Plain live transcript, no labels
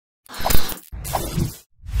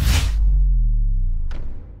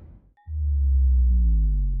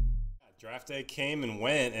Draft day came and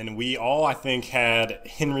went, and we all, I think, had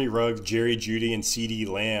Henry Ruggs, Jerry Jeudy, and CeeDee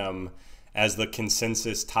Lamb as the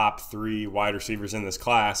consensus top three wide receivers in this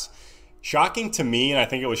class. Shocking to me, and I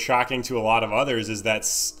think it was shocking to a lot of others, is that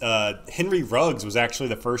Henry Ruggs was actually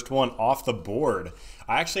the first one off the board.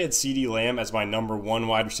 I actually had CeeDee Lamb as my number one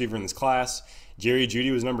wide receiver in this class. Jerry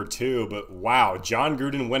Jeudy was number two, but wow, John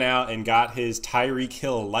Gruden went out and got his Tyreek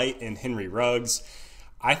Hill light in Henry Ruggs.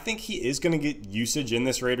 I think he is going to get usage in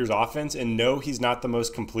this Raiders offense, and no, he's not the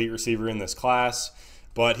most complete receiver in this class,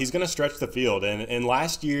 but he's going to stretch the field. And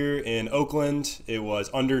last year in Oakland, it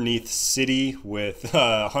was underneath City with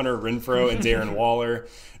Hunter Renfrow and Darren Waller.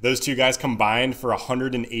 Those two guys combined for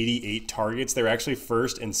 188 targets. They're actually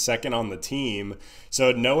first and second on the team.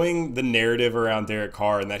 So knowing the narrative around Derek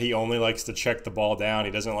Carr and that he only likes to check the ball down,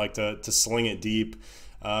 he doesn't like to sling it deep,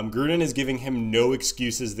 Gruden is giving him no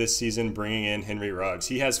excuses this season bringing in Henry Ruggs.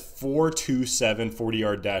 He has 4.27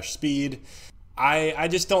 40-yard dash speed. I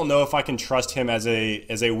just don't know if I can trust him as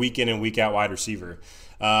a week in and week out wide receiver.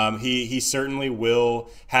 He certainly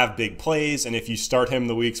will have big plays, and if you start him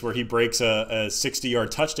the weeks where he breaks a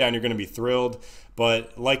 60-yard touchdown, you're going to be thrilled.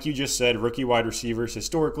 But like you just said, rookie wide receivers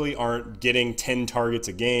historically aren't getting 10 targets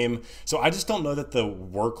a game. So I just don't know that the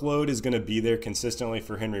workload is going to be there consistently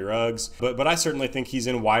for Henry Ruggs. But I certainly think he's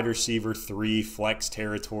in wide receiver 3 flex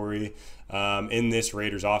territory in this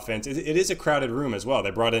Raiders offense. It is a crowded room as well.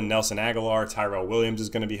 They brought in Nelson Aguilar. Tyrell Williams is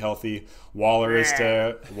going to be healthy. Waller is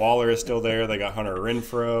still there. They got Hunter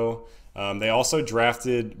Renfrow. They also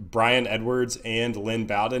drafted Bryan Edwards and Lynn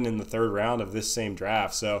Bowden in the third round of this same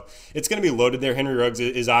draft. So it's going to be loaded there. Henry Ruggs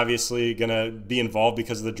is obviously going to be involved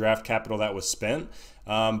because of the draft capital that was spent.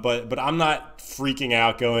 But I'm not freaking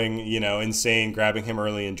out going, insane grabbing him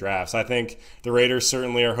early in drafts. I think the Raiders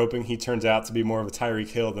certainly are hoping he turns out to be more of a Tyreek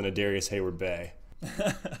Hill than a Darius Hayward-Bay.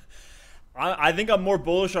 I think I'm more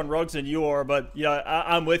bullish on Ruggs than you are, but yeah,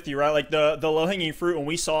 I'm with you, right? Like the low-hanging fruit, when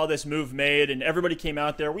we saw this move made and everybody came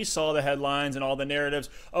out there, we saw the headlines and all the narratives.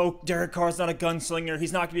 Oh, Derek Carr's not a gunslinger.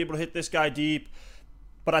 He's not going to be able to hit this guy deep.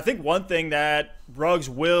 But I think one thing that Ruggs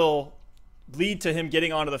will lead to him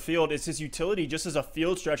getting onto the field is his utility just as a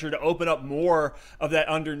field stretcher to open up more of that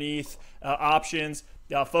underneath options.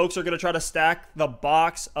 Folks are going to try to stack the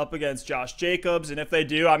box up against Josh Jacobs, and if they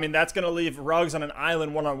do, that's going to leave Ruggs on an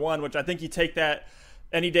island one-on-one, which I think you take that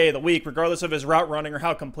any day of the week, regardless of his route running or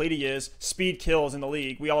how complete he is. Speed kills in the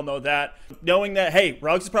league. We all know that. Knowing that, hey,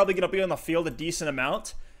 Ruggs is probably going to be on the field a decent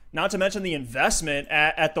amount, not to mention the investment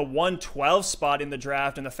at the 112 spot in the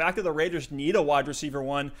draft and the fact that the Raiders need a wide receiver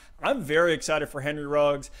one. I'm very excited for Henry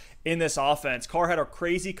Ruggs in this offense. Carr had a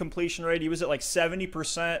crazy completion rate. He was at like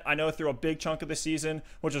 70%, I know, through a big chunk of the season,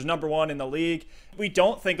 which was number one in the league. We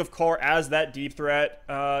don't think of Carr as that deep threat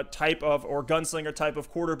type of or gunslinger type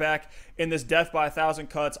of quarterback in this death by 1,000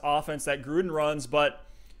 cuts offense that Gruden runs. But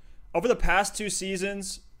over the past 2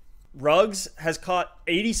 seasons, Ruggs has caught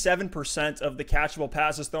 87% of the catchable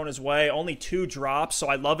passes thrown his way, only 2 drops, so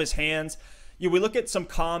I love his hands. We look at some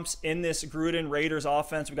comps in this Gruden Raiders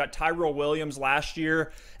offense. We got Tyrell Williams last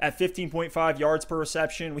year at 15.5 yards per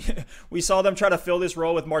reception. We saw them try to fill this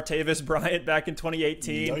role with Martavis Bryant back in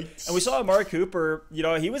 2018. Yikes. And we saw Amari Cooper,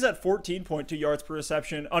 he was at 14.2 yards per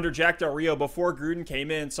reception under Jack Del Rio before Gruden came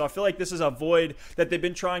in. So I feel like this is a void that they've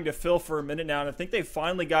been trying to fill for a minute now, and I think they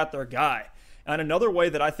finally got their guy. And another way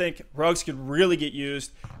that I think Ruggs could really get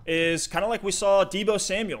used is kind of like we saw Deebo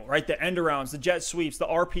Samuel, right? The end arounds, the jet sweeps, the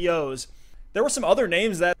RPOs. There were some other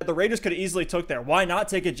names that the Raiders could have easily took there. Why not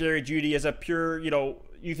take a Jerry Jeudy as a pure,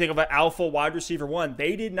 you think of an alpha wide receiver one?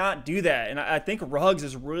 They did not do that. And I think Ruggs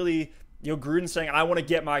is really, Gruden saying, I want to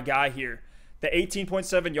get my guy here. The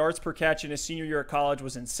 18.7 yards per catch in his senior year of college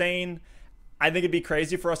was insane. I think it'd be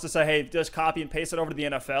crazy for us to say, hey, just copy and paste it over to the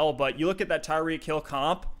NFL. But you look at that Tyreek Hill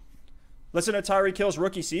comp. Listen to Tyreek Hill's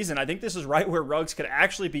rookie season. I think this is right where Ruggs could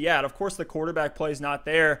actually be at. Of course, the quarterback play is not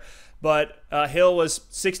there, but Hill was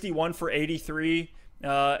 61 for 83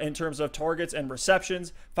 in terms of targets and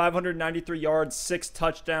receptions, 593 yards, 6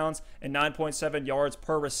 touchdowns, and 9.7 yards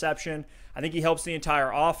per reception. I think he helps the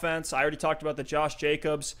entire offense. I already talked about the Josh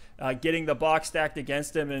Jacobs getting the box stacked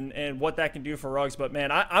against him and what that can do for Ruggs. But,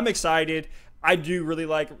 man, I'm excited. I do really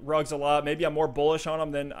like Ruggs a lot. Maybe I'm more bullish on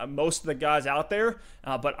him than most of the guys out there,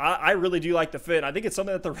 but I really do like the fit. I think it's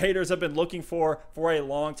something that the Raiders have been looking for a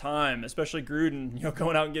long time, especially Gruden,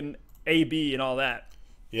 going out and getting AB and all that.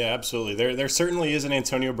 Yeah, absolutely. There certainly is an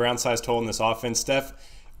Antonio Brown-sized hole in this offense. Steph,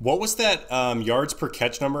 what was that yards per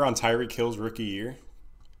catch number on Tyreek Hill's rookie year?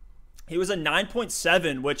 He was a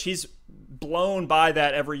 9.7, which he's blown by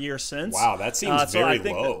that every year since. Wow, that seems very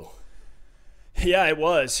low. Yeah, it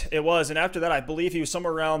was. It was. And after that, I believe he was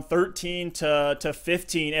somewhere around 13 to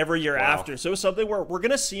 15 every year after. So it's something where we're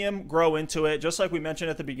going to see him grow into it, just like we mentioned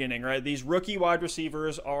at the beginning, right? These rookie wide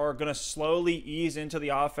receivers are going to slowly ease into the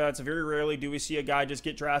offense. Very rarely do we see a guy just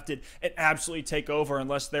get drafted and absolutely take over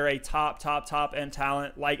unless they're a top end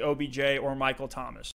talent like OBJ or Michael Thomas.